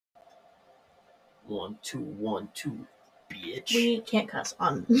1, 2, 1, 2, bitch. We can't cuss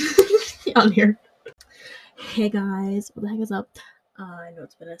on on here. Hey guys, what the heck is up? I know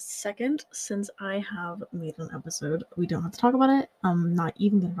it's been a second since I have made an episode. We don't have to talk about it. I'm not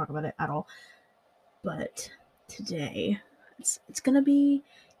even gonna talk about it at all. But today, it's gonna be,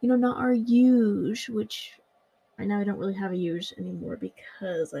 not our usual, which right now I don't really have a usual anymore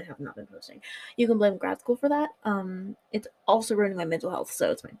because I have not been posting. You can blame grad school for that. It's also ruining my mental health, so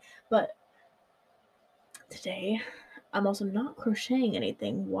it's fine. But today, I'm also not crocheting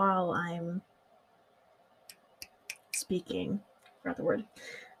anything while I'm speaking. Forgot the word.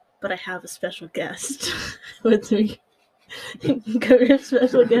 But I have a special guest with me. Go to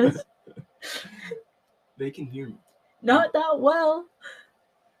special guest. They can hear me. Not that well.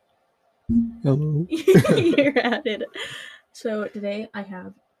 Hello. You're at it. So today I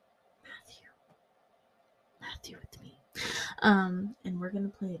have Matthew with me. And we're gonna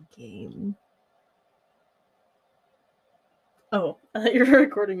play a game. Oh, I thought you were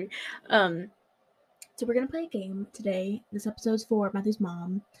recording me. So we're gonna play a game today. This episode's for Matthew's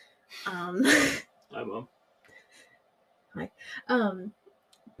mom. Hi, Mom. Hi.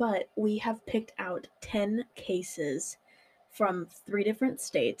 But we have picked out 10 cases from 3 different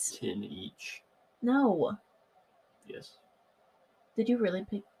states. 10 each. No. Yes. Did you really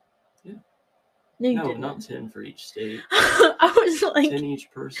pick? Yeah. No, you No, didn't. not 10 for each state. I was like 10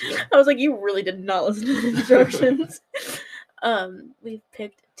 each person. I was like, you really did not listen to the instructions. We've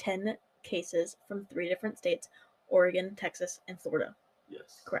picked 10 cases from 3 different states: Oregon, Texas, and Florida.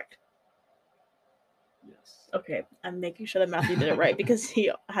 Yes. Correct. Yes. Okay, I'm making sure that Matthew did it right because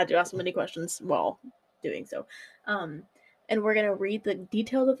he had to ask many questions while doing so. And we're gonna read the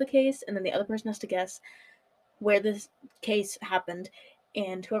details of the case, and then the other person has to guess where this case happened,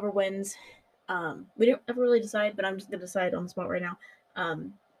 and whoever wins, we didn't ever really decide, but I'm just gonna decide on the spot right now.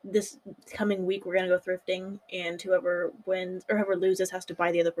 This coming week we're gonna go thrifting, and whoever wins or whoever loses has to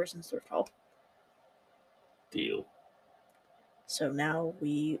buy the other person's thrift haul. Deal. So now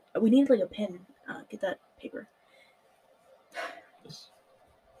we need like a pen. Get that paper. Yes.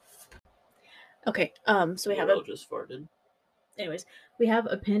 Okay. So we have Laurel just farted. Anyways, we have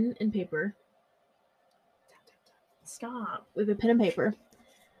a pen and paper. Stop. We have a pen and paper.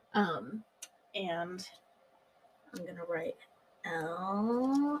 And I'm gonna write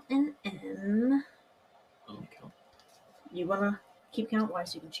L and N. Count. You wanna keep count? Why,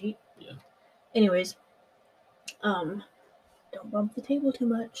 so you can cheat? Yeah. Anyways, don't bump the table too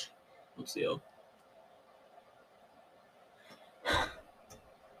much. What's the L?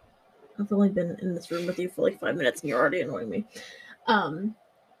 I've only been in this room with you for like 5 minutes and you're already annoying me. Do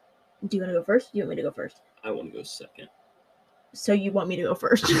you want to go first? Do you want me to go first? I want to go second. So you want me to go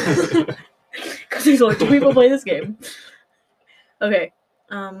first? Because there's only 2 people play this game. Okay.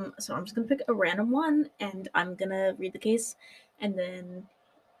 So I'm just gonna pick a random one, and I'm gonna read the case, and then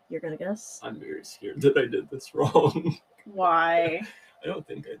you're gonna guess. I'm very scared that I did this wrong. Why? I don't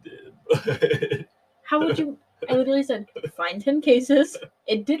think I did, but... How would you... I literally said, find 10 cases.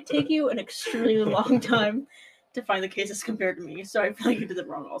 It did take you an extremely long time to find the cases compared to me, so I feel like you did it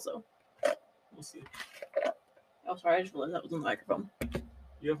wrong also. We'll see. Oh, sorry, I just realized that was on the microphone.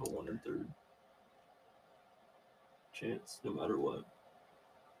 You have a 1 1/3 chance, no matter what.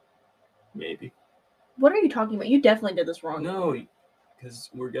 Maybe. What are you talking about? You definitely did this wrong. No,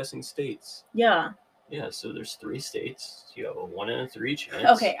 because we're guessing states. Yeah. Yeah, so there's 3 states. You have a 1 in 3 chance.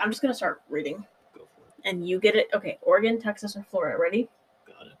 Okay, I'm just gonna start reading. Go for it. And you get it. Okay, Oregon, Texas, or Florida. Ready?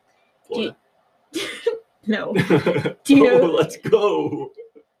 Got it. Florida. No. Do you know? Let's go.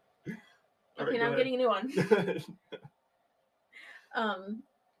 Okay, now I'm getting a new one.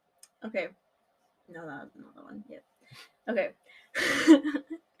 Okay. No, not that one yet. Okay.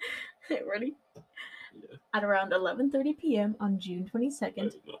 Ready? Yeah. At around 11:30 p.m. on June 22nd, I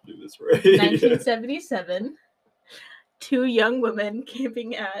did not do this right. 1977, 2 young women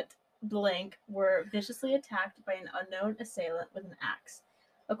camping at blank were viciously attacked by an unknown assailant with an axe.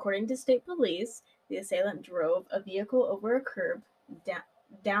 According to state police, the assailant drove a vehicle over a curb,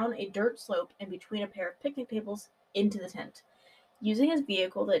 down a dirt slope, and between a pair of picnic tables into the tent. Using his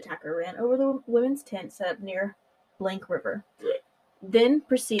vehicle, the attacker ran over the women's tent set up near Blank River. Right. Then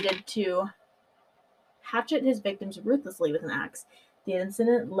proceeded to hatchet his victims ruthlessly with an axe. The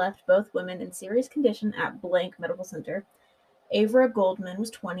incident left both women in serious condition at Blank Medical Center. Avra Goldman was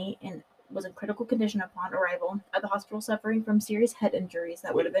 20 and was in critical condition upon arrival at the hospital, suffering from serious head injuries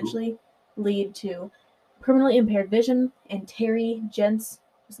that would eventually lead to permanently impaired vision. And Terry Jentz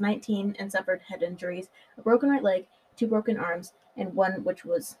was 19 and suffered head injuries, a broken right leg, 2 broken arms, and one which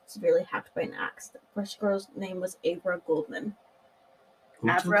was severely hacked by an axe. The first girl's name was Avra Goldman.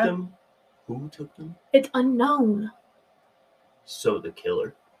 Who Who took them? It's unknown. So the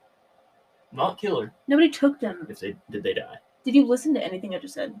killer. Not killer. Nobody took them. Did they die? Did you listen to anything I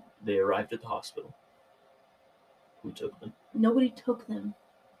just said? They arrived at the hospital. Who took them? Nobody took them.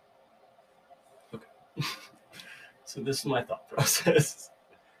 So this is my thought process.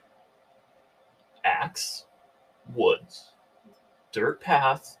 Axe, woods. Dirt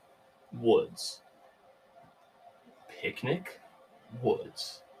path, woods. Picnic,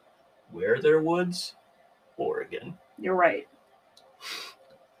 woods. Where are there woods? Oregon. You're right.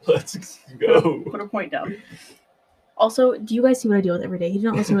 Let's go. Put a point down. Also, do you guys see what I deal with every day? He did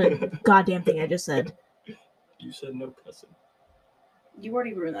not listen to a goddamn thing I just said. You said no cussing. You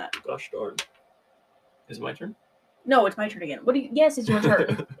already ruined that. Gosh darn. Is it my turn? No, it's my turn again. What do you? Yes, it's your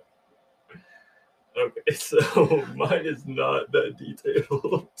turn. Okay, so mine is not that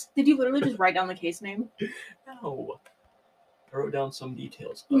detailed. Did you literally just write down the case name? No. I wrote down some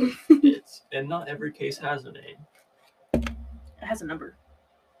details of it, and not every case has a name. It has a number.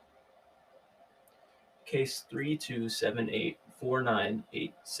 Case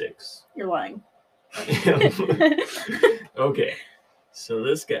 32784986. You're lying. Okay, so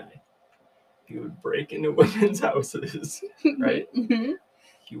this guy, he would break into women's houses, right? Mhm.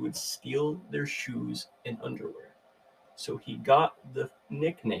 He would steal their shoes and underwear. So he got the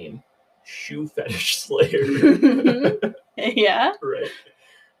nickname Shoe Fetish Slayer. Yeah. Right.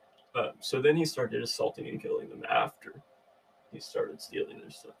 So then he started assaulting and killing them after he started stealing their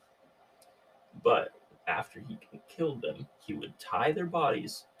stuff. But after he killed them, he would tie their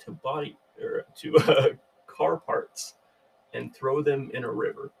bodies to car parts and throw them in a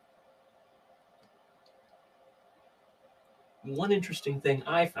river. One interesting thing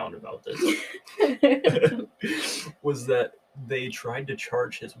I found about this was that they tried to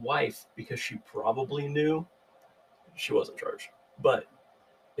charge his wife because she probably knew she wasn't charged. But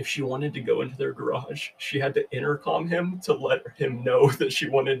if she wanted to go into their garage, she had to intercom him to let him know that she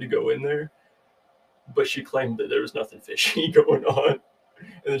wanted to go in there. But she claimed that there was nothing fishy going on,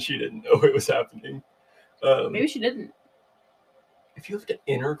 and then she didn't know it was happening. Maybe she didn't. If you have to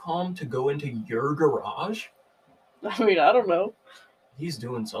intercom to go into your garage, I mean, I don't know. he's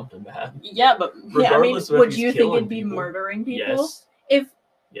doing something bad. Yeah, but Regardless of if would he's you think killing it'd be people. murdering people? Yes. If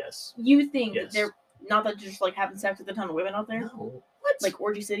Yes. you think that Yes. they're not that just like having sex with a ton of women out there, No. What? like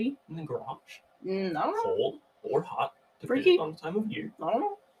Orgy City? in the garage. I don't know. Cold or hot, depending Freaky. on the time of year. I don't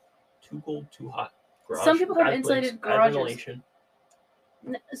know. Too cold, too hot. Garage, Some people have bad insulated place, bad garages. ventilation.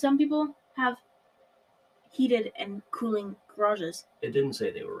 Some people have heated and cooling garages. It didn't say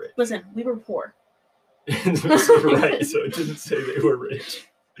they were rich. Listen, we were poor. Right, so it didn't say they were rich.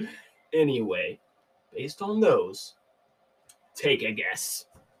 Anyway, based on those, take a guess.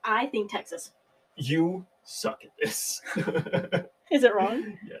 I think Texas. You suck at this. Is it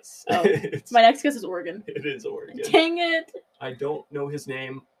wrong? Yes. Oh. My next guess is Oregon. It is Oregon. Dang it! I don't know his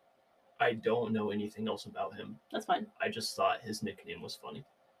name. I don't know anything else about him. That's fine. I just thought his nickname was funny.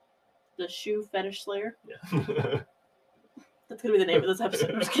 The Shoe Fetish Slayer. Yeah. That's gonna be the name of this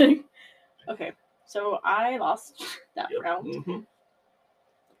episode. I'm just kidding. Okay, so I lost that Yep. round, Mhm.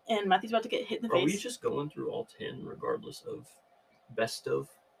 and Matthew's about to get hit in the Are face. we just going through all 10 regardless of best of?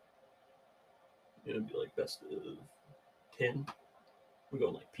 It'd be like best of 10. We're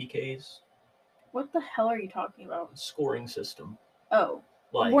going like PKs, What the hell are you talking about? scoring system. Oh,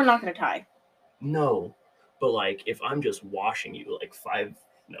 Like we're not gonna tie. No, but like if I'm just washing you like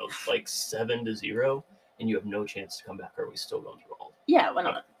 7-0, and you have no chance to come back, are we still going through all? Yeah, why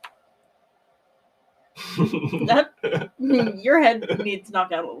not? That your head needs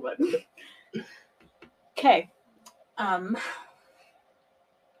knocked out a little bit. Okay. At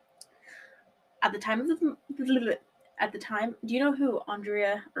the time, do you know who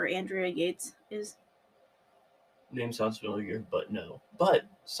Andrea Yates is? Name sounds familiar, but no. But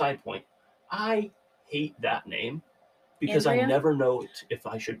side point, I hate that name because Andrea? I never know if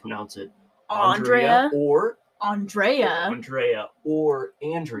I should pronounce it Andrea or Andrea. Andrea.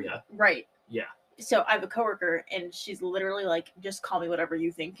 Right. Yeah. So I have a coworker, and she's literally like, "Just call me whatever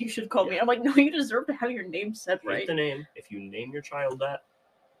you think you should call me." Yeah. I'm like, "No, you deserve to have your name said Hate right." the name. If you name your child that,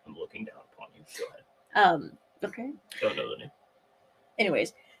 I'm looking down upon you. Go ahead. Okay. Don't know the name.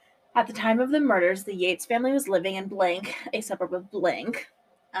 Anyways, at the time of the murders, the Yates family was living in blank, a suburb of blank.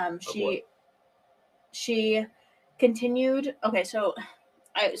 She continued. Okay, so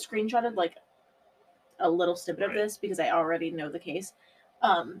I screenshotted like a little snippet of Right. this because I already know the case.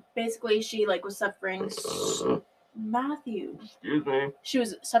 Basically, she like was suffering. Matthew. Excuse me. She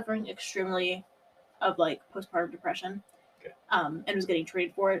was suffering extremely of like postpartum depression. Okay. And was getting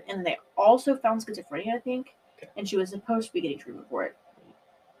treated for it. And they also found schizophrenia, I think. Okay. And she was supposed to be getting treatment for it.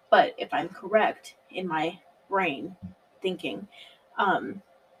 But if I'm correct in my brain thinking,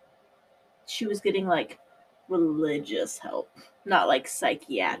 she was getting like religious help, not like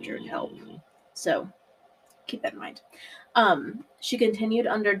psychiatric help. So keep that in mind. She continued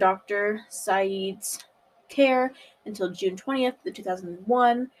under Dr. Saeed's care until June 20th,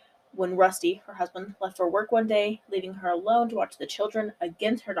 2001, when Rusty, her husband, left for work one day, leaving her alone to watch the children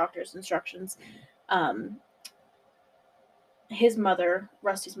against her doctor's instructions. His mother,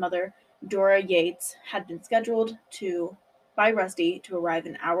 Rusty's mother, Dora Yates, had been scheduled by Rusty to arrive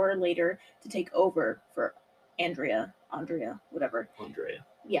an hour later to take over for Andrea, whatever. Andrea.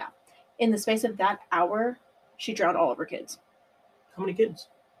 Yeah. In the space of that hour, she drowned all of her kids. How many kids?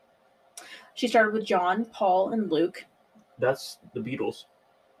 She started with John, Paul, and Luke. That's the Beatles,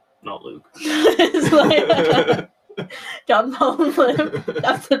 not Luke. John, Paul, and Luke.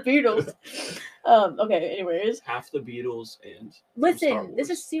 That's the Beatles. Okay, anyways. Half the Beatles and listen, this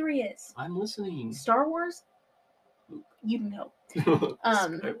is serious. I'm listening. Star Wars? Luke. You know.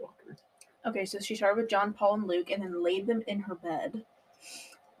 Skywalker. Okay, so she started with John, Paul, and Luke and then laid them in her bed.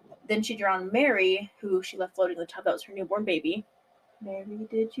 Then she drowned Mary, who she left floating in the tub. That was her newborn baby. Mary,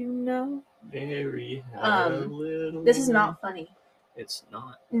 did you know? Mary had a little... This is not funny. It's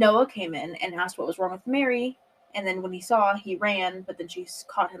not. Noah came in and asked what was wrong with Mary. And then when he saw, he ran, but then she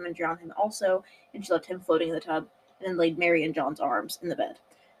caught him and drowned him also, and she left him floating in the tub, and then laid Mary in John's arms in the bed.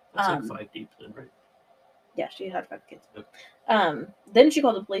 That's like 5 deep then, right? Yeah, she had 5 kids. Okay. Then she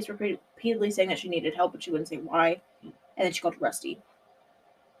called the police, repeatedly saying that she needed help, but she wouldn't say why. And then she called Rusty.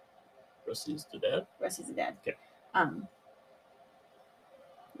 Rusty's the dad? Rusty's the dad. Okay. Now,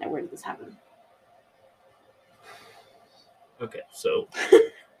 where did this happen? Okay, so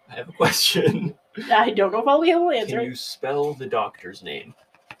I have a question. I don't know if I'll be able to answer. Can you spell the doctor's name?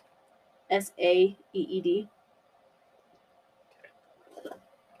 Saeed.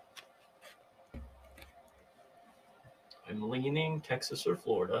 I'm leaning Texas or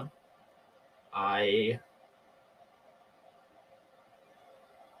Florida. Can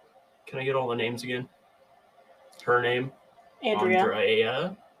I get all the names again? Her name?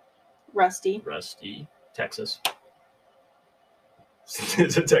 Andrea. Rusty. Texas.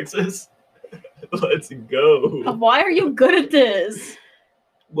 Is it Texas? Let's go. Why are you good at this?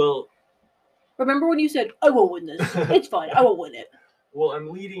 Well, remember when you said, I won't win this. It's fine. I won't win it. Well, I'm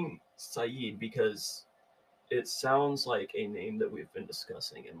leading Saeed because it sounds like a name that we've been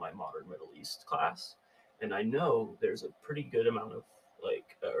discussing in my Modern Middle East class. And I know there's a pretty good amount of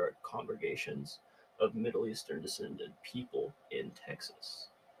congregations of Middle Eastern descended people in Texas.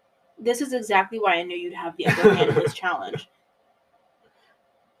 This is exactly why I knew you'd have the upper hand in this challenge.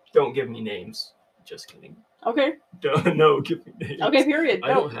 Don't give me names. Just kidding. Okay. No, give me names. Okay, period.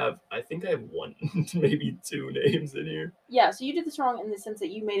 I think I have 1, maybe 2 names in here. Yeah, so you did this wrong in the sense that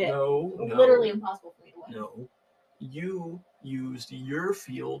you made it literally impossible for me to win. No. You used your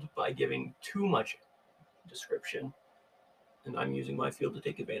field by giving too much description, and I'm using my field to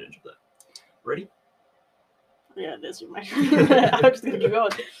take advantage of that. Ready? Yeah, this is my turn. I'm just going to keep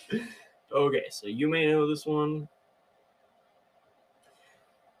going. Okay, so you may know this one.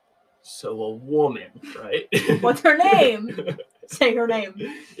 So a woman, right? What's her name? Say her name.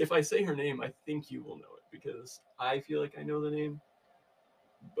 If I say her name, I think you will know it because I feel like I know the name,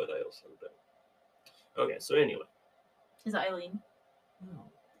 but I also don't. Okay, so anyway. Is it Eileen?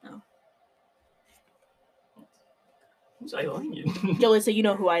 No. Who's Eileen? Jolie, so you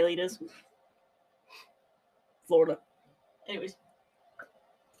know who Eileen is. Florida. Anyways.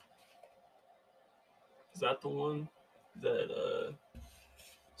 Is that the one that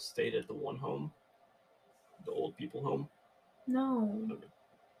stayed at the one home? The old people home? No.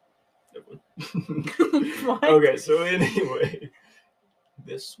 Okay. What? Okay, so anyway,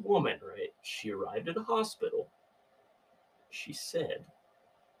 this woman, right? She arrived at a hospital. She said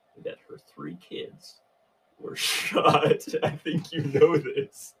that her 3 kids were shot. I think you know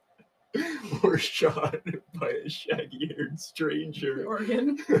this. Were shot by a shaggy-haired stranger.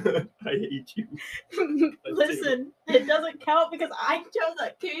 Oregon. I hate you. Listen, it doesn't count because I chose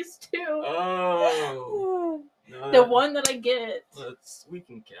that case too. Oh. No, the one that I get. We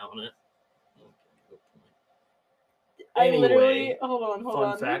can count it. I Anyway, literally hold on.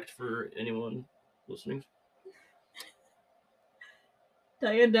 Fun fact for anyone listening.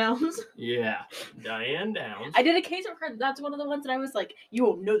 Diane Downs. Yeah, Diane Downs. I did a case of her. That's one of the ones that I was like, you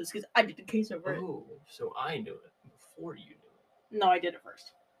won't know this because I did a case over it. Oh, so I knew it before you knew it. No, I did it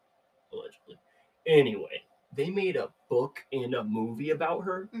first. Allegedly. Anyway, they made a book and a movie about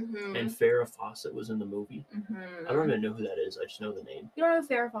her, and Farrah Fawcett was in the movie. I don't even know who that is. I just know the name. You don't know who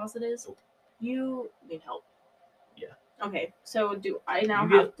Farrah Fawcett is? Nope. You need help. Yeah. Okay, so do I now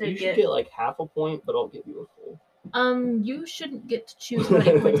you have to should get? get like half a point, but I'll give you a full. You shouldn't get to choose how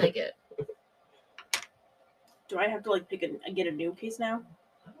many points I get. Do I have to like get a new case now?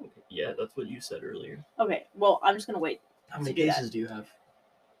 Yeah, that's what you said earlier. Okay, well I'm just gonna wait. How many do that. cases do you have?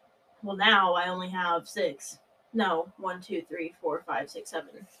 Well, now I only have 6. No, 1, 2, 3, 4, 5, 6, 7.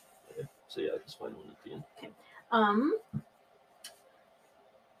 Okay. So yeah, just find one at the end. Okay.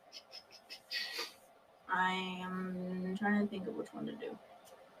 I am trying to think of which one to do.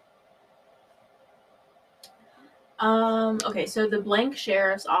 Okay, so the blank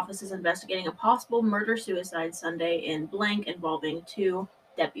sheriff's office is investigating a possible murder-suicide Sunday in blank involving 2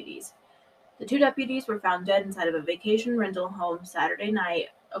 deputies. The 2 deputies were found dead inside of a vacation rental home Saturday night,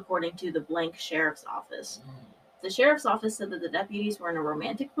 according to the blank sheriff's office. The sheriff's office said that the deputies were in a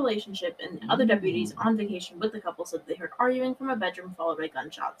romantic relationship, and other deputies on vacation with the couple said they heard arguing from a bedroom followed by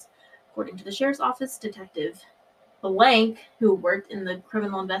gunshots. According to the sheriff's office, Detective Blank, who worked in the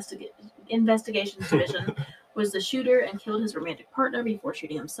criminal investigations division, was the shooter and killed his romantic partner before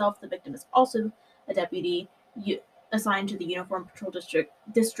shooting himself. The victim is also a deputy assigned to the Uniform Patrol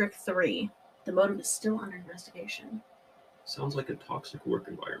District 3. The motive is still under investigation. Sounds like a toxic work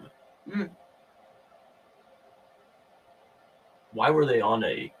environment. Why were they on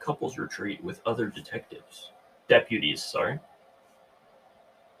a couples retreat with other deputies, sorry?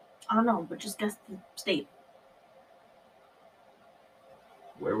 I don't know, but just guess the state.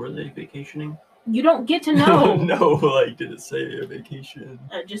 Where were they vacationing? You don't get to know. No, like, did it say a vacation?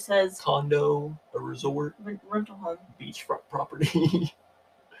 It just says condo, a resort, rental home, beachfront property.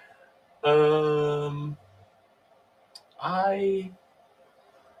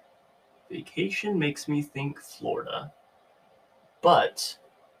 Vacation makes me think Florida, but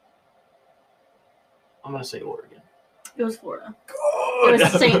I'm gonna say Oregon. It was Florida. Good. It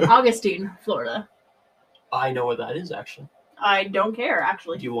was St. Augustine, Florida. I know what that is, actually. I don't care,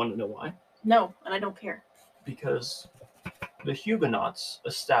 actually. Do you want to know why? No, and I don't care. Because the Huguenots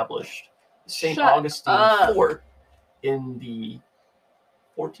established St. Augustine Fort in the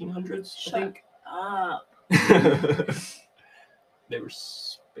 1400s, I think. Up. They were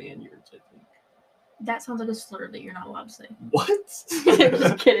Spaniards, I think. That sounds like a slur that you're not allowed to say. What?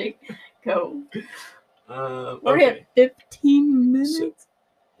 Just kidding. Go. We're okay. at 15 minutes. So,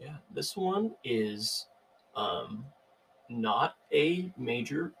 yeah, this one is not a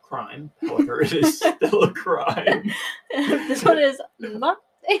major crime. However, it is still a crime. This one is not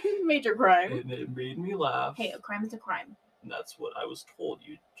a major crime. And it made me laugh. Hey, a crime is a crime. And that's what I was told.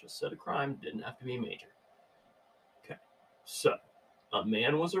 You just said a crime, didn't have to be major. Okay. So, a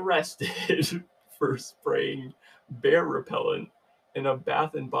man was arrested for spraying bear repellent in a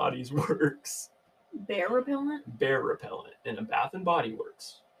Bath and Body Works. Bear repellent? Bear repellent in a Bath and Body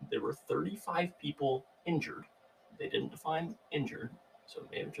Works. There were 35 people injured. They didn't define injured, so it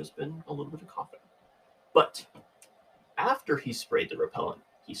may have just been a little bit of coughing. But after he sprayed the repellent,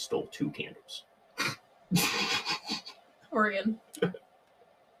 he stole 2 candles. Oregon.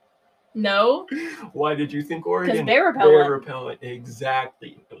 No. Why did you think Oregon? Because bear repellent. Bear repellent,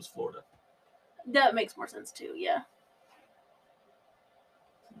 exactly. It was Florida. That makes more sense too, yeah.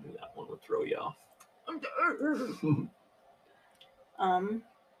 That one would throw you off.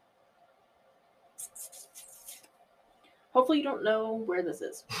 Hopefully you don't know where this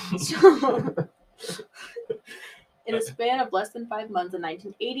is. So, in a span of less than 5 months in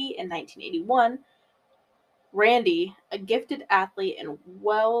 1980 and 1981, Randy, a gifted athlete and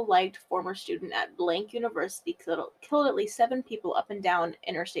well-liked former student at Blank University, killed at least 7 people up and down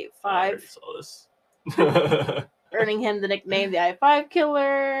Interstate 5. I already saw this. Earning him the nickname the I-5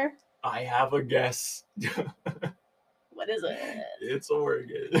 Killer. I have a guess. What is it? It's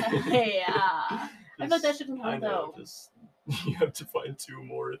Oregon. Yeah. I thought that shouldn't count, though. You have to find 2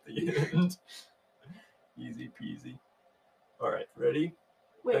 more at the end. Easy peasy. All right, ready?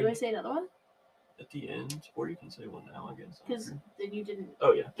 Wait, do I say another one? At the end, or you can say one now, I guess. Because then you didn't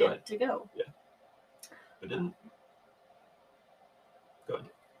get to go. Yeah. I didn't. Go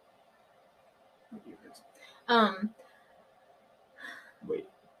ahead. Wait.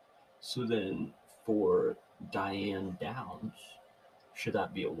 So then, for Diane Downs, should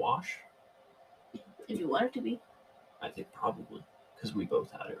that be a wash? If you want it to be. I think probably, because we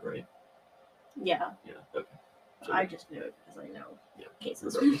both had it, right? Yeah. Yeah. Okay. So I just knew it because I know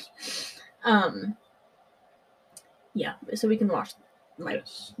cases. Yeah. So we can wash like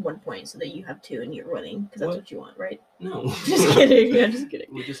 1 point so that you have 2 and you're winning because that's what you want, right? No. Just kidding. Yeah, just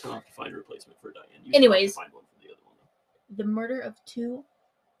kidding. We just don't have to find a replacement for Diane. You Anyways, find one for the other one. The murder of 2.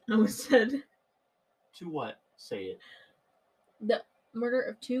 I almost said. 2 what? Say it. The murder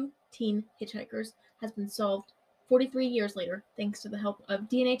of 2 teen hitchhikers has been solved 43 years later, thanks to the help of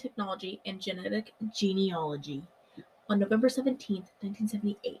DNA technology and genetic genealogy. On November 17th,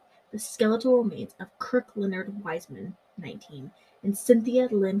 1978, the skeletal remains of Kirk Leonard Wiseman, 19, and Cynthia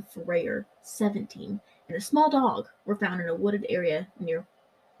Lynn Freyer, 17, and a small dog were found in a wooded area near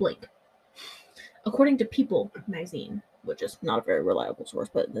Blake. According to People magazine, which is not a very reliable source,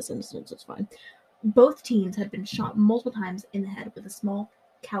 but in this instance it's fine, both teens had been shot multiple times in the head with a small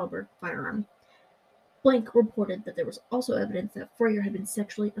caliber firearm. Blank reported that there was also evidence that Freyer had been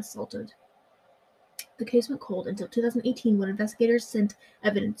sexually assaulted. The case went cold until 2018 when investigators sent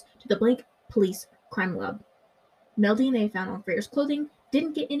evidence to the Blank Police Crime Lab. Male DNA found on Freyer's clothing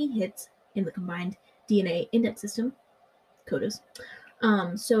didn't get any hits in the combined DNA index system, CODIS.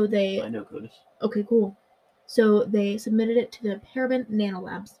 So they... I know CODIS. Okay, cool. So they submitted it to the Paraben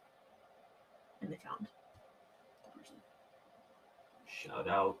Nanolabs, and they found the person. Shout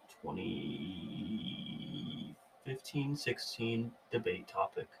out 2015-16 debate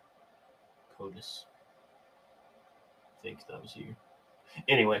topic. CODIS. I think that was you.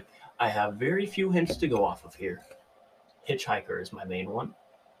 Anyway, I have very few hints to go off of here. Hitchhiker is my main one.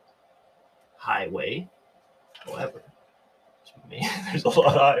 Highway. However, there's a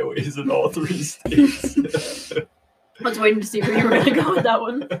lot of highways in all three states. I was waiting to see where you were going to go with that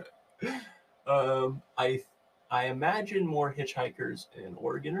one. I imagine more hitchhikers in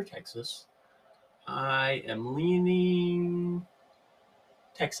Oregon or Texas. I am leaning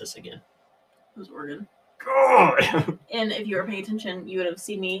Texas again. It was Oregon. God! And if you were paying attention, you would have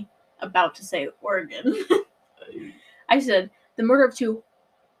seen me about to say Oregon. I said, the murder of 2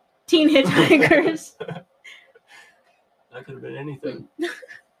 teen hitchhikers. That could have been anything.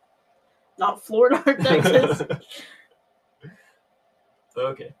 Not Florida or Texas.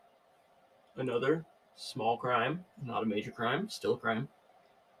 Okay. Another small crime, not a major crime, still a crime.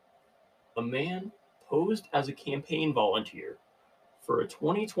 A man posed as a campaign volunteer for a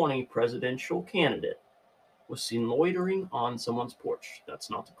 2020 presidential candidate was seen loitering on someone's porch. That's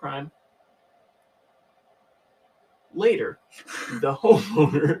not the crime. Later, the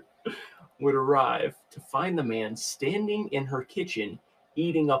homeowner would arrive to find the man standing in her kitchen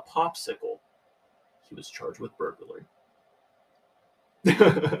eating a popsicle. He was charged with burglary.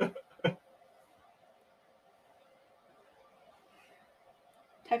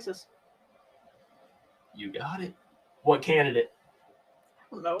 Texas. You got it. What candidate? I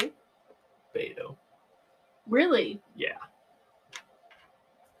don't know. Beto. Really? Yeah.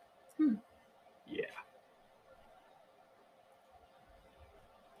 Yeah.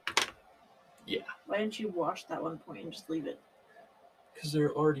 Yeah. Why didn't you watch that one point and just leave it? Because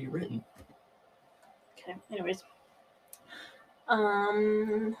they're already written. Okay, anyways.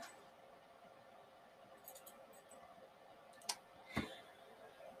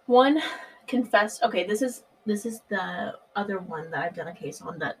 One confessed. Okay, this is the other one that I've done a case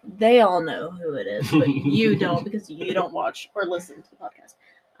on that they all know who it is, but you don't because you don't watch or listen to the podcast.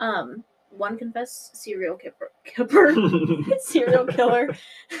 One confessed serial killer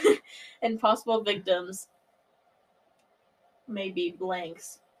and possible victims may be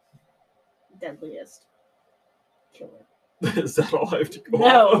blank's deadliest killer. Is that all I have to go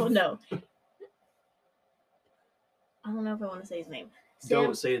off of? No. I don't know if I want to say his name.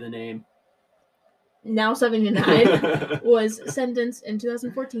 Don't say the name. Now 79, was sentenced in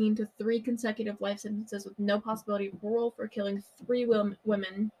 2014 to 3 consecutive life sentences with no possibility of parole for killing 3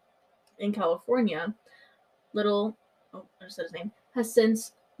 women in California. I just said his name, has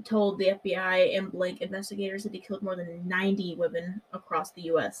since told the FBI and Blank investigators that he killed more than 90 women across the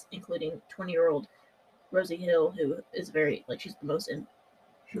U.S., including 20-year-old Rosie Hill, who is very, she's the most,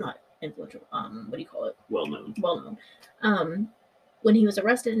 not influential, what do you call it? Well known. When he was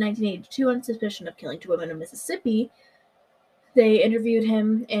arrested in 1982 on suspicion of killing 2 women in Mississippi, they interviewed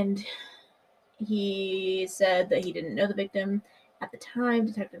him, and he said that he didn't know the victim at the time.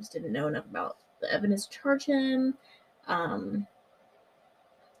 Detectives didn't know enough about the evidence to charge him. Yeah,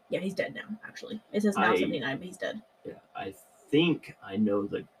 he's dead now, actually. It says now 79, but he's dead. Yeah, I think I know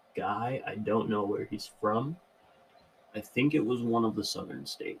the guy. I don't know where he's from. I think it was one of the southern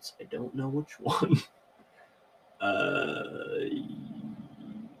states. I don't know which one.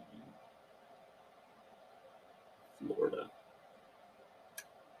 Florida.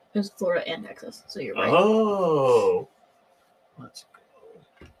 It was Florida and Texas, so you're right. Oh! Let's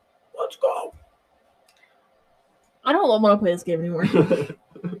go. I don't want to play this game anymore.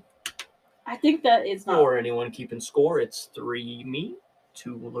 I think that it's not... For anyone keeping score, it's 3 me,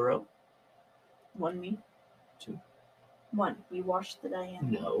 2 Lero. 1 me. 2. 1. You watched the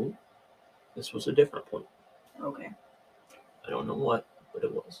Diane. No. This was a different point. Okay. I don't know what, but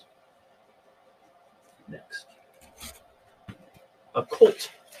it was. Next. a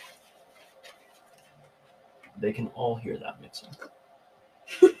cult. They can all hear that mixing.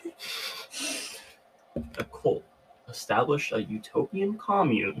 A cult established a utopian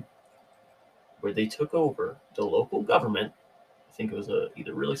commune where they took over the local government. I think it was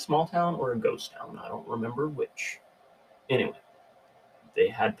either really small town or a ghost town. I don't remember which. Anyway, they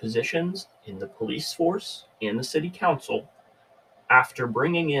had positions in the police force and the city council after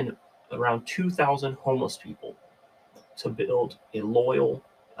bringing in around 2,000 homeless people to build a loyal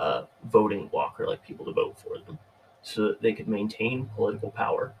voting bloc, or like people to vote for them, so that they could maintain political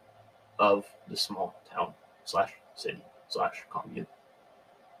power of the small town / city / commune.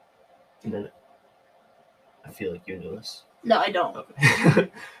 And then I feel like you know this. No, I don't.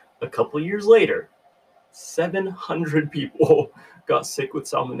 Okay. A couple years later, 700 people got sick with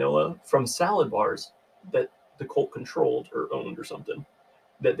salmonella from salad bars that the cult controlled or owned or something,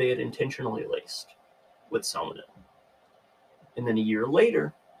 that they had intentionally laced with salmonella. And then a year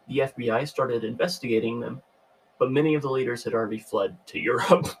later, the FBI started investigating them, but many of the leaders had already fled to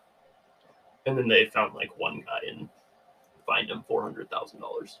Europe. And then they found like one guy and fined him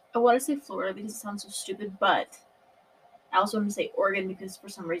 $400,000. I want to say Florida because it sounds so stupid, but I also want to say Oregon because for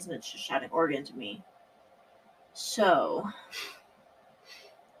some reason it's just shouting Oregon to me. So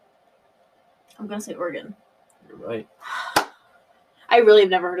I'm gonna say Oregon. You're right. I really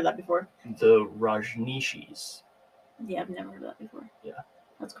have never heard of that before. The Rajneeshis. Yeah, I've never heard of that before. Yeah.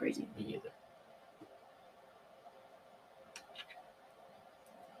 That's crazy. Me either.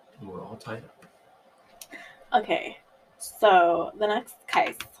 And we're all tied up. Okay, so the next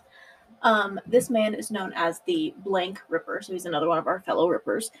case. This man is known as the Blank Ripper, so he's another one of our fellow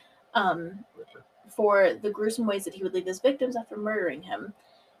Rippers. Ripper. For the gruesome ways that he would leave his victims after murdering him.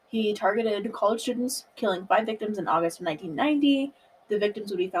 He targeted college students, killing 5 victims in August of 1990. The victims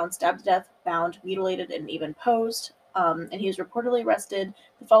would be found stabbed to death, bound, mutilated, and even posed. And he was reportedly arrested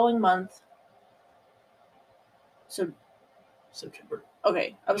the following month. So, September.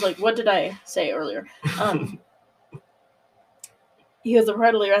 okay, I was like, what did I say earlier? He was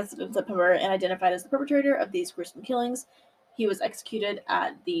reportedly arrested in September and identified as the perpetrator of these gruesome killings. He was executed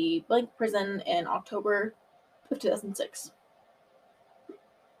at the Blank prison in October of 2006.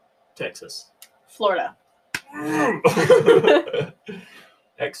 Texas. Florida.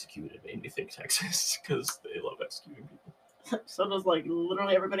 Executed made me think Texas because they love executing people. So does like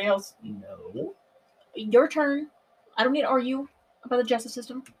literally everybody else. No. Your turn. I don't need to argue about the justice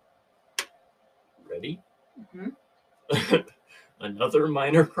system. Ready? Mm-hmm. Another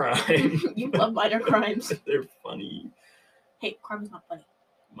minor crime. You love minor crimes. They're funny. Hey, crime is not funny.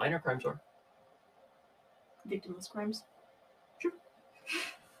 Minor crimes are. Victimless crimes. Sure.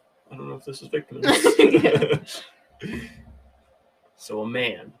 I don't know if this is victimless. So a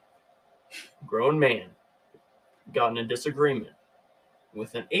man, grown man, got in a disagreement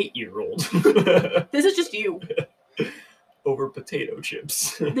with an 8-year-old. This is just you. Over potato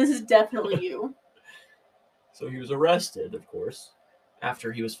chips. This is definitely you. So he was arrested, of course,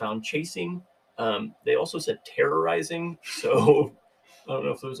 after he was found chasing. They also said terrorizing, so I don't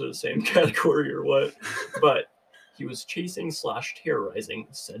know if those are the same category or what, but he was chasing / terrorizing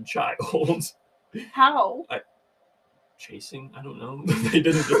said child. How? Chasing? I don't know. They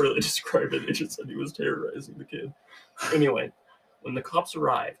didn't really describe it. They just said he was terrorizing the kid. Anyway, when the cops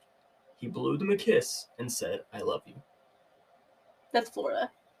arrived, he blew them a kiss and said, "I love you." That's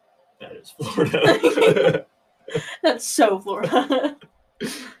Florida. That is Florida. That's so Florida.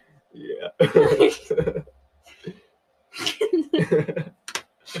 Yeah.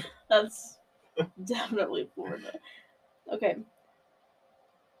 That's definitely Florida. Okay.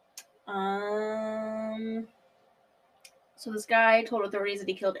 So this guy told authorities that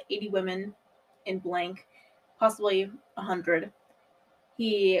he killed 80 women in Blank, possibly 100.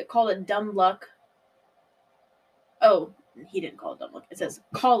 He called it dumb luck. Oh, he didn't call it dumb luck. It says,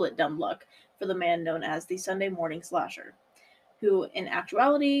 call it dumb luck for the man known as the Sunday Morning Slasher, who in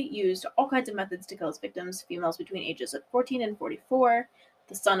actuality used all kinds of methods to kill his victims, females between ages of 14 and 44,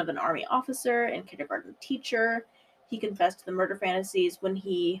 the son of an army officer and kindergarten teacher. He confessed to the murder fantasies when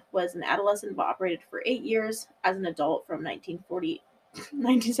he was an adolescent but operated for 8 years as an adult from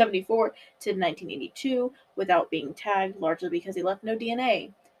 1974 to 1982 without being tagged, largely because he left no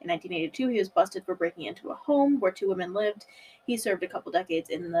DNA. In 1982, he was busted for breaking into a home where 2 women lived. He served a couple decades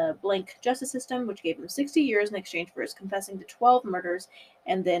in the Blank justice system, which gave him 60 years in exchange for his confessing to 12 murders.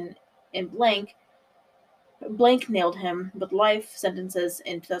 And then in Blank nailed him with life sentences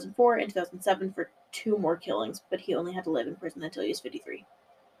in 2004 and 2007 for 2 more killings, but he only had to live in prison until he was 53.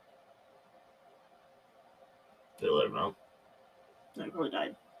 They let him out. No, he probably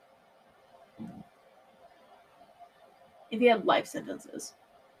died. If he had life sentences,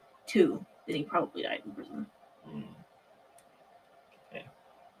 2, then he probably died in prison. Okay.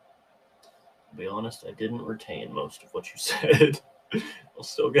 To be honest, I didn't retain most of what you said. I'll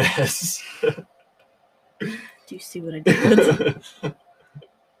still guess. Do you see what I did?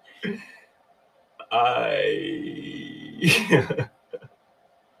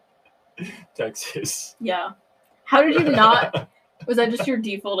 Texas. Yeah. How did you not? Was that just your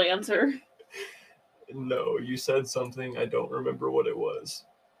default answer? No, you said something. I don't remember what it was.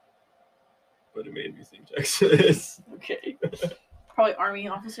 But it made me think Texas. Okay. Probably Army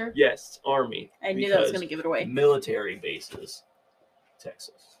officer? Yes, Army. I knew that was going to give it away. Military bases.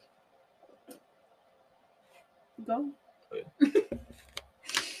 Texas. Go.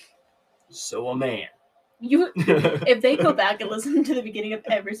 So a man. If they go back and listen to the beginning of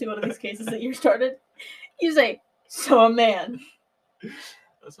every single one of these cases that you started, you say, so a man.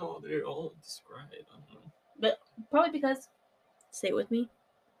 That's how they're all described. I don't know. But probably because, say it with me,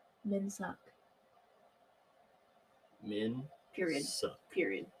 men suck. Men Period. suck.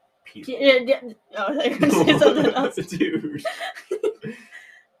 Period. People. Oh, I was going to say something else. Dude.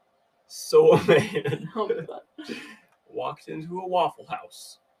 So a man Oh my God. walked into a Waffle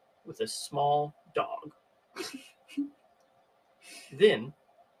House with a small dog. Then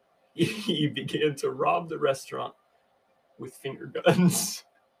he began to rob the restaurant with finger guns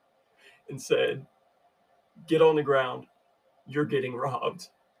and said, "Get on the ground. You're getting robbed."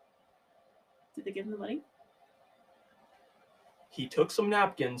 Did they give him the money? He took some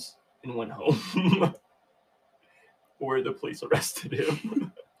napkins and went home, where the police arrested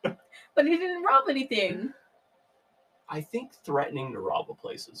him. But he didn't rob anything. I think threatening to rob a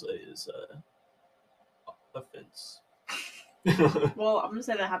place is a offense. Well, I'm going to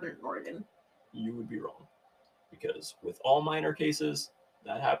say that happened in Oregon. You would be wrong. Because with all minor cases,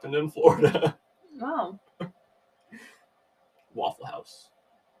 that happened in Florida. Wow. Waffle House.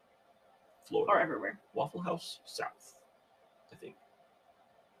 Florida. Or everywhere. Waffle House South, I think.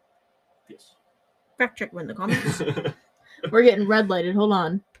 Yes. Fact check in the comments. We're getting red lighted. Hold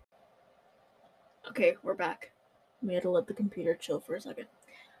on. Okay, we're back. We had to let the computer chill for a second.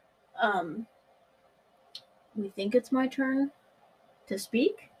 We think it's my turn to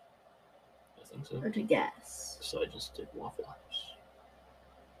speak I think so. or to guess. So I just did Waffle House.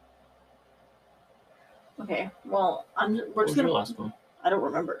 Okay, well, we're What just was your gonna. last one? I don't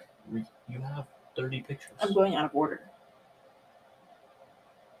remember. You have 30 pictures. I'm going out of order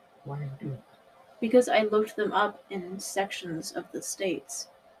Why are you doing that? because I looked them up in sections of the states.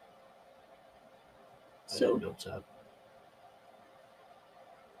 I So didn't notes out.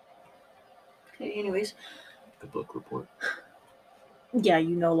 okay. Anyways, The book report. yeah,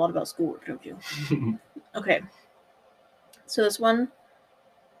 you know a lot about schoolwork, don't you? Okay. So this one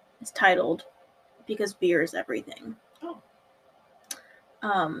is titled "Because Beer is Everything." Oh.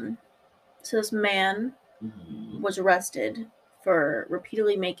 So this man Mhm. was arrested for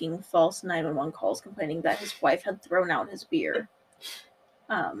repeatedly making false 911 calls complaining that his wife had thrown out his beer.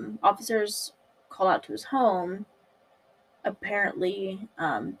 Officers called out to his home, apparently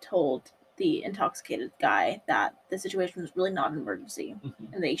told the intoxicated guy that the situation was really not an emergency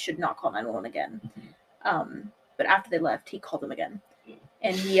Mhm. and they should not call 911 again. Mhm. But after they left, he called them again.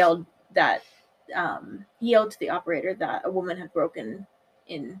 And he yelled that he yelled to the operator that a woman had broken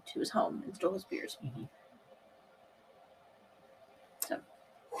into his home and stole his beers. Mhm. So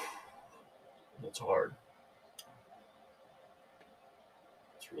That's hard.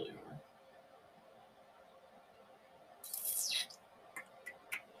 It's really hard.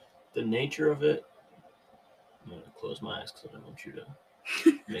 The nature of it, I'm going to close my eyes because I don't want you to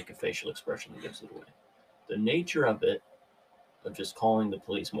make a facial expression that gives it away. The nature of it, of just calling the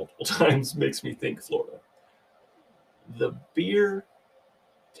police multiple times, makes me think Florida. The beer,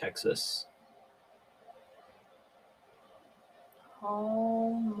 Texas.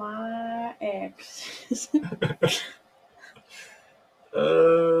 oh my ex.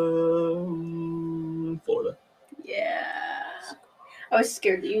 Florida. Yeah. I was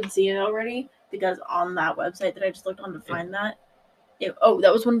scared that you'd seen it already because on that website that I just looked on to find that, that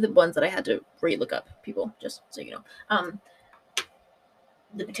was one of the ones that I had to re-look up, people, just so you know.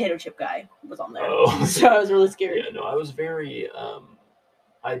 The potato chip guy was on there. Oh. So I was really scared. Yeah, no, I was very,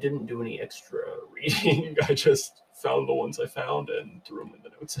 I didn't do any extra reading. I just found the ones I found and threw them in the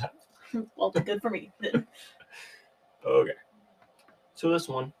notes app. Well, good for me. Okay. So this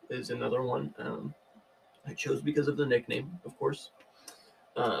one is another one I chose because of the nickname, of course.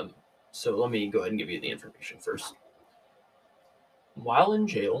 So let me go ahead and give you the information first. While in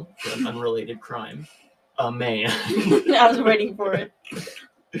jail for an unrelated crime, a man I was waiting for it.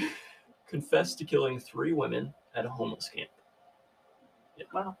 confessed to killing 3 women at a homeless camp.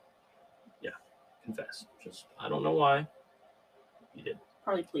 Wow. Confess. Just, I don't know why. You did.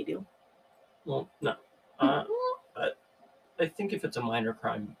 Probably plea deal. Well, no. I think if it's a minor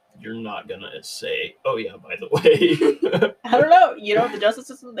crime, you're not gonna say, "Oh yeah, by the way." I don't know. You know, the justice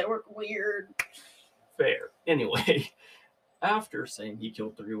system, they work weird. Fair. Anyway, after saying he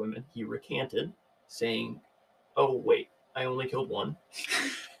killed 3 women, he recanted, saying, "Oh wait, I only killed 1."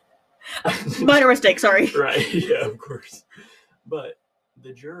 Minor mistake, sorry. Right? Yeah, of course. But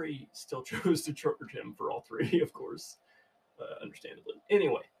the jury still chose to charge him for all 3, of course, understandably.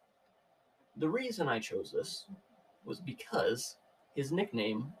 Anyway, the reason I chose this was because his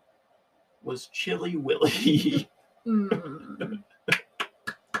nickname was Chili Willy. Mm.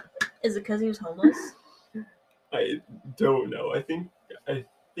 Is it because he was homeless? I don't know. I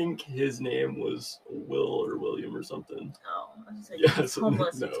think his name was Will or William or something. Oh, I was like, Yes, it's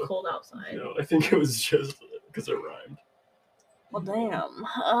homeless. no. It's cold outside. No, I think it was just because it rhymed. Well,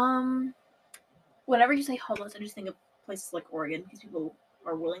 damn. Whenever you say homeless, I just think of places like Oregon because people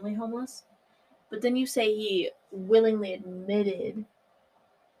are willingly homeless. But then you say he willingly admitted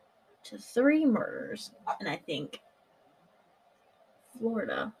to 3 murders, and I think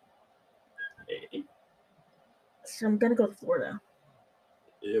Florida. Hey, So I'm gonna go with Florida.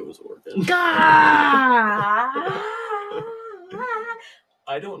 it was Oregon. Ah!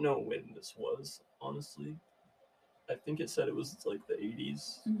 I don't know when this was, honestly. I think it said it was like the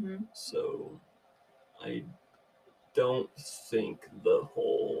 80s. Mm-hmm. So I don't think the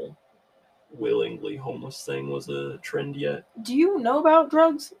whole willingly homeless thing was a trend yet. Do you know about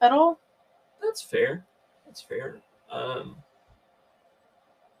drugs at all? That's fair. That's fair.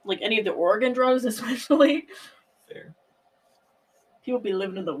 Like any of the Oregon drugs, especially? Fair. People be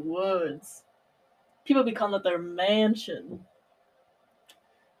living in the woods. People be calling it their mansion.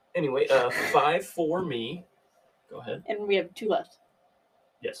 Anyway, 5 for me. Go ahead. And we have 2 left.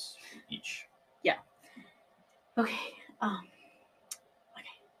 Yes, each. Okay.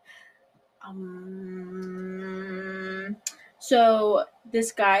 So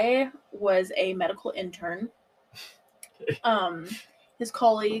this guy was a medical intern. Okay. His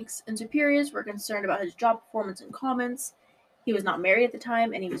colleagues and superiors were concerned about his job performance and comments. He was not married at the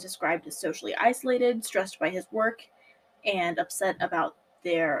time, and he was described as socially isolated, stressed by his work, and upset about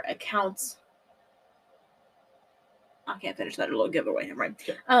their accounts. I can't finish that; it'll give away him, right?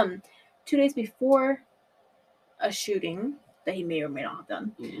 Okay. 2 days before a shooting that he may or may not have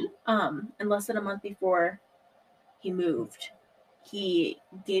done, and less than a month before he moved, he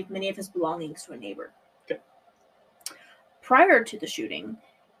gave many of his belongings to a neighbor. Okay. Prior to the shooting,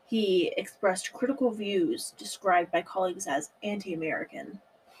 he expressed critical views described by colleagues as anti-American.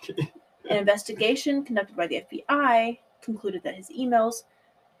 Okay. An investigation conducted by the FBI concluded that his emails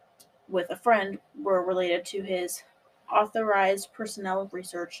with a friend were related to his authorized personnel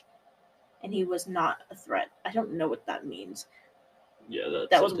research, and he was not a threat. I don't know what that means. Yeah,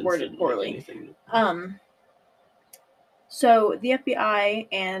 that was worded poorly. So the FBI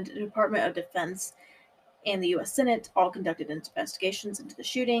and the Department of Defense and the U.S. Senate all conducted investigations into the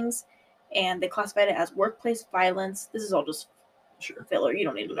shootings, and they classified it as workplace violence. This is all just filler. You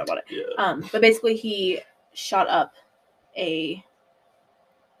don't need to know about it. Yeah. But basically, he shot up a...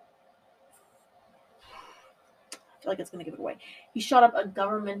 I feel like it's going to give it away. He shot up a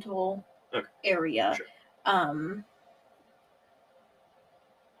governmental area. Sure.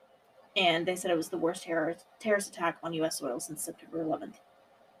 And they said it was the worst terrorist attack on U.S. soil since September 11th.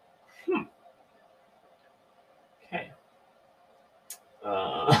 Okay.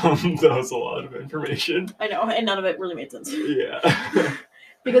 That was a lot of information. I know, and none of it really made sense. Yeah.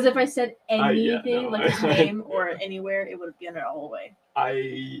 Because if I said anything, like his name or anywhere, it would have given it all away.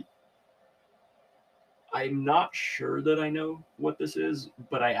 I'm not sure that I know what this is,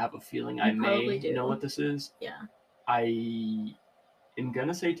 but I have a feeling I may know what this is. Yeah. I am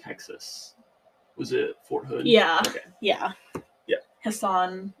gonna say Texas. Was it Fort Hood? Yeah. Okay. Yeah. Yeah.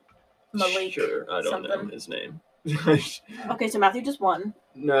 Hassan Malik. Sure, I don't something. know his name. Okay, so Matthew just won.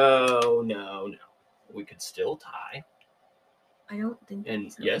 No. We could still tie. I don't think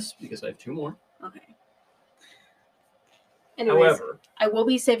And so. yes, because I have 2 more. Okay. Anyways, However, I will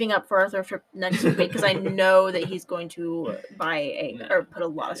be saving up for our thrift trip next week because I know that he's going to buy or put a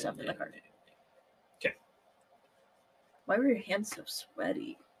lot of stuff in the cart. Okay. Why were your hands so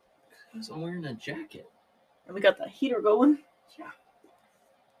sweaty? Because I'm wearing a jacket. And we got the heater going. Yeah.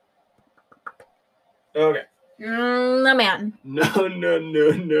 Okay. A man. No.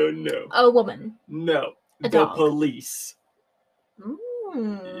 A woman. No. A the dog. police.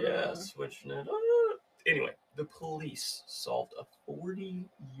 Mm. Yeah, switching it up. Anyway, the police solved a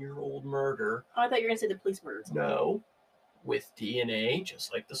 40-year-old murder. Oh, I thought you were going to say the police murdered someone. No, with DNA,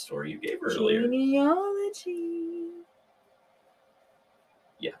 just like the story you gave earlier. Genealogy.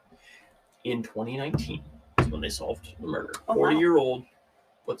 In 2019 is when they solved the murder. Oh, wow. 40-year-old.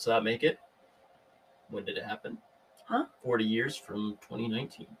 What's that make it? When did it happen? Huh? 40 years from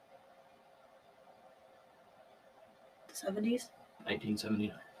 2019. The 70s?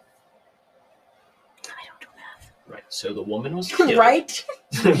 1979. I don't do math. Right. So the woman was killed. Right?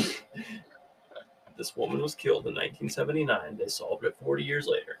 This woman was killed in 1979. They solved it 40 years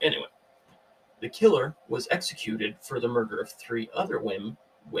later. Anyway, the killer was executed for the murder of 3 other women.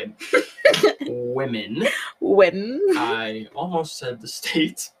 Women. I almost said the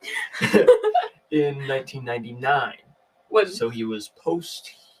state. In 1999. When? So he was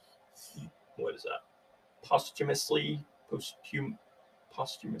posthumous.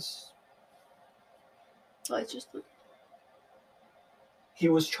 Oh, it's just. He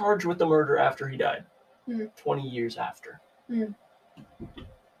was charged with the murder after he died. 20 years after.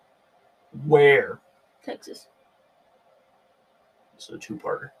 Where? Texas. So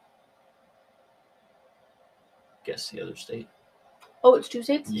 2-parter. Guess the other state. Oh, it's 2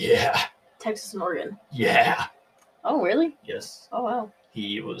 states? Yeah. Texas and Oregon. Yeah. Oh, really? Yes. Oh, wow.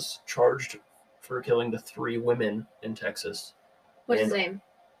 He was charged for killing the 3 women in Texas. What's his name?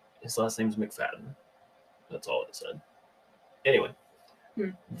 His last name's McFadden. That's all it said. Anyway,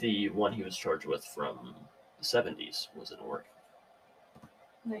 the one he was charged with from the 70s was in Oregon.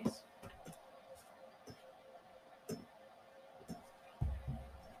 Nice.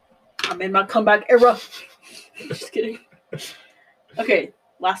 I'm in my comeback era. Just kidding. Okay,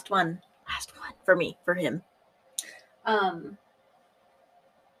 last one. Last one for me, for him.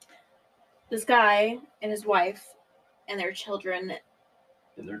 This guy and his wife and their children,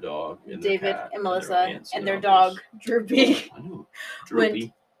 and their dog, and David their cat, and Melissa, aunts and their uncles. dog, Droopy, I knew.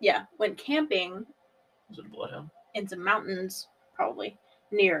 Droopy. went camping. Was it a bloodhound? In some mountains, probably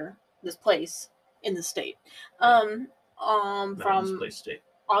near this place in the state. From Place state.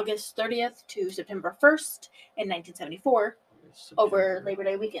 August 30th to September 1st in 1974, over Labor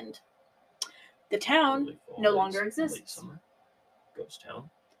Day weekend. The town no longer exists. Late summer. Ghost town.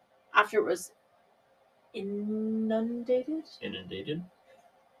 After it was inundated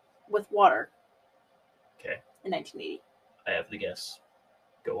with water. Okay. In 1980. I have the guess.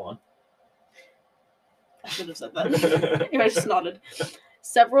 Go on. I should have said that. I just nodded.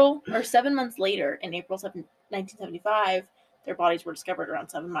 7 months later, in April 1975, their bodies were discovered around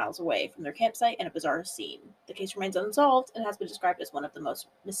 7 miles away from their campsite in a bizarre scene. The case remains unsolved and has been described as one of the most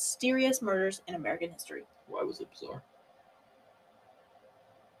mysterious murders in American history. Why was it bizarre?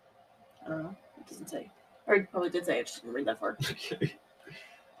 I don't know. It doesn't say. Or it probably did say. I just didn't read that far. Okay.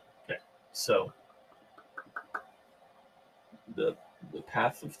 So, the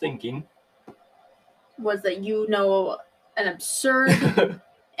path of thinking was that you know an absurd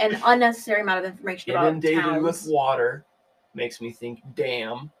and unnecessary amount of information about inundated towns. with water makes me think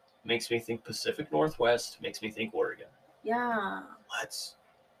dam, makes me think Pacific Northwest, makes me think Oregon. Yeah. Let's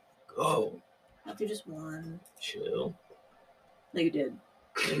go. I do just one. Chill. No, you did.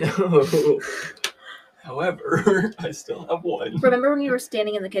 I know. However, I still have one. Remember when you were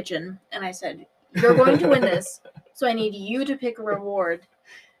standing in the kitchen and I said, "You're going to win this, so I need you to pick a reward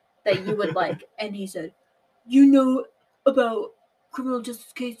that you would like." And he said, "You know about criminal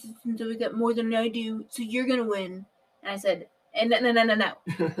justice cases and so we got more than I do, so you're going to win." And I said, no.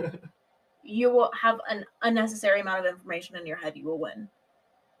 You will have an unnecessary amount of information in your head. You will win.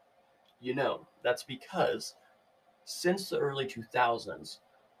 You know, that's because since the early 2000s,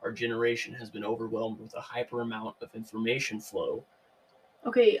 our generation has been overwhelmed with a hyper amount of information flow.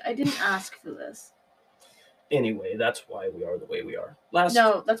 Okay, I didn't ask for this. Anyway, that's why we are the way we are.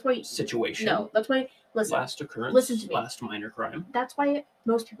 That's why. Situation. No, that's why. Listen. Last occurrence. Listen to me. Last minor crime. That's why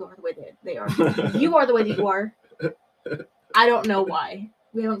most people are the way they are. You are the way that you are. I don't know why.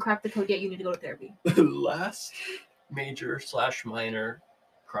 We haven't cracked the code yet. You need to go to therapy. Last major/minor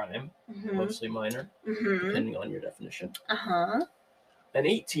crime, mostly minor, depending on your definition. An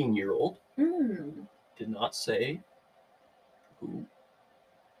 18-year-old did not say who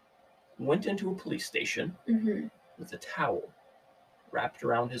went into a police station with a towel wrapped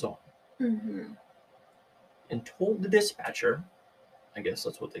around his arm and told the dispatcher, I guess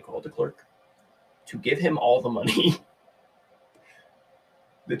that's what they call the clerk, to give him all the money.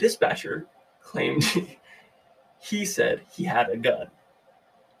 The dispatcher claimed he said he had a gun.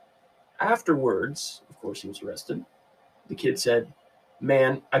 Afterwards, of course, he was arrested. The kid said,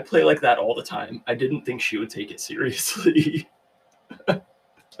 "Man, I play like that all the time. I didn't think she would take it seriously."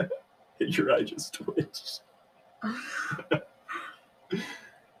 Your eye just twitched.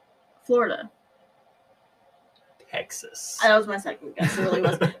 Florida. Texas. That was my second guess. It really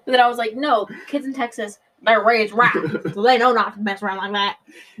was. But then I was like, no, kids in Texas, they're raised right. So they know not to mess around like that.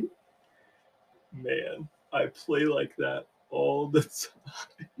 Man, I play like that all the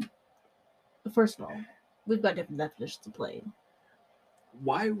time. First of all, we've got different definitions of playing.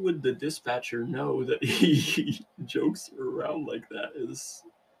 Why would the dispatcher know that he jokes around like that is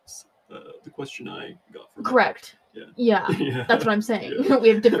the question I got from Correct. Yeah. Yeah. That's what I'm saying. Yeah. We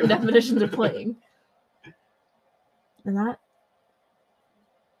have different definitions of playing. And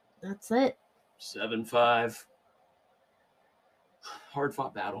that's it. 7-5. Hard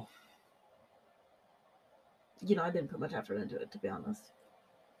fought battle. You know, I didn't put much effort into it, to be honest.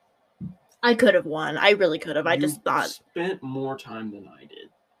 I could have won. I really could have. I just thought. Spent more time than I did.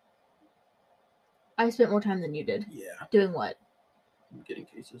 I spent more time than you did. Yeah. Doing what? Getting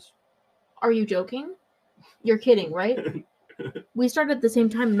cases. Are you joking? You're kidding, right? We started at the same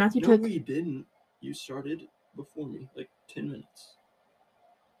time. Matthew took. No, we didn't. You started before me, like 10 minutes.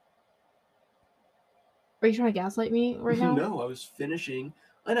 Are you trying to gaslight me right now? No, I was finishing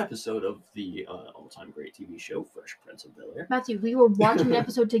an episode of the all-time great TV show, Fresh Prince of Bel-Air. Matthew, we were watching an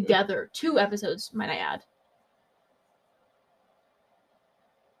episode together. 2 episodes, might I add.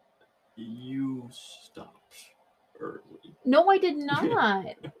 You stopped early. No, I did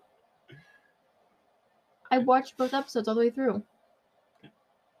not. I watched both episodes all the way through.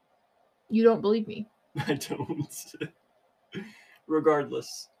 You don't believe me. I don't.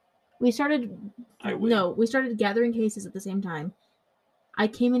 Regardless. We started gathering cases at the same time. I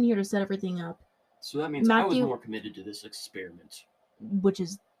came in here to set everything up. So that means I was Matthew- more committed to this experiment. Which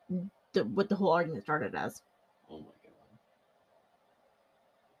is what the whole argument started as. Oh my god.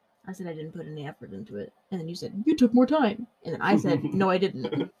 I said I didn't put any effort into it. And then you said, you took more time. And then I said, no, I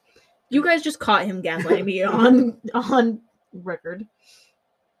didn't. You guys just caught him gaslighting me on record.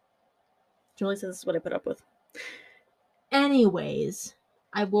 Julie says this is what I put up with. Anyways,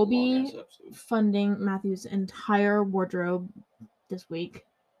 I will be Long-ass episode. funding Matthew's entire wardrobe this week.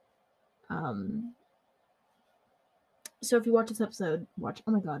 So if you watch this episode, oh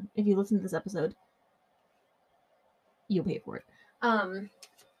my god, if you listen to this episode, you'll pay for it. I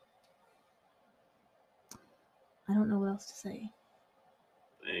don't know what else to say.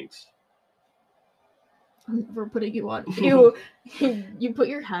 Thanks. I'm never putting you on. You put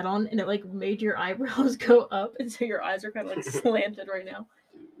your hat on and it like made your eyebrows go up, and so your eyes are kind of like slanted right now.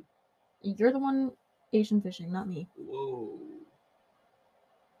 Dude. You're the one Asian fishing, not me. Whoa.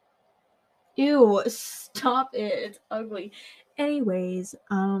 Ew, stop it. It's ugly. Anyways,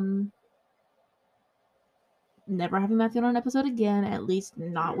 never having Matthew on an episode again, at least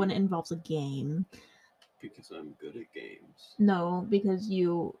not when it involves a game. Because I'm good at games. No, because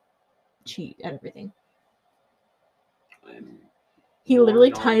you cheat at everything. I'm He more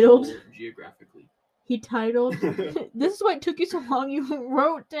literally knowledgeable titled. geographically. He titled. This is why it took you so long. You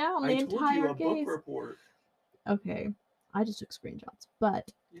wrote down the I told entire you a case. book report. Okay, I just took screenshots,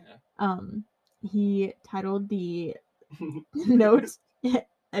 but Yeah. he titled the notes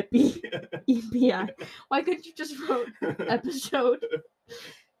EPI. Why couldn't you just wrote episode?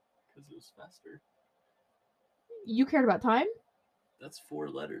 Because it was faster. You cared about time? That's 4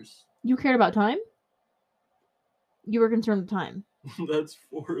 letters. You cared about time? You were concerned with time. That's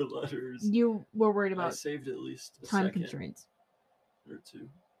 4 letters. You were worried I about saved at least a time second constraints. or 2.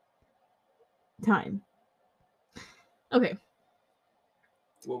 Time. Okay.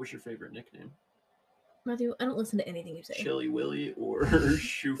 What was your favorite nickname? Matthew, I don't listen to anything you say. Chili Willy or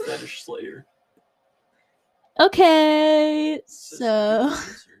Shoe Fetish Slayer? Okay, That's a so good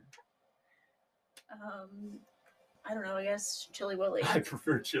answer. I don't know, I guess Chili Willy. I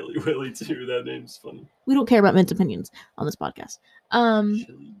prefer Chili Willy too. That name's funny. We don't care about men's opinions on this podcast.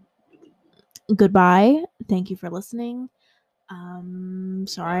 Chili Willy. Goodbye. Thank you for listening.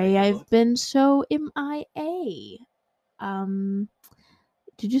 Sorry Good I've luck. been so MIA.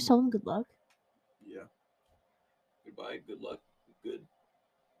 Did you tell them good luck? Yeah. Goodbye. Good luck. Good.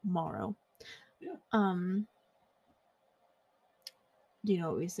 Tomorrow. Yeah. Do you know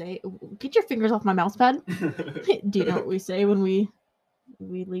what we say? Get your fingers off my mouse pad. Do you know what we say when we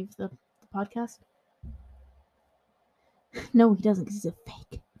leave the podcast? No, he doesn't, because he's a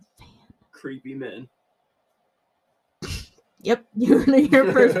fake fan. Creepy men. Yep, you heard it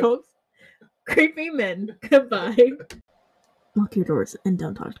here first, folks. Creepy men. Goodbye. Lock your doors and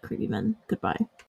don't talk to creepy men. Goodbye.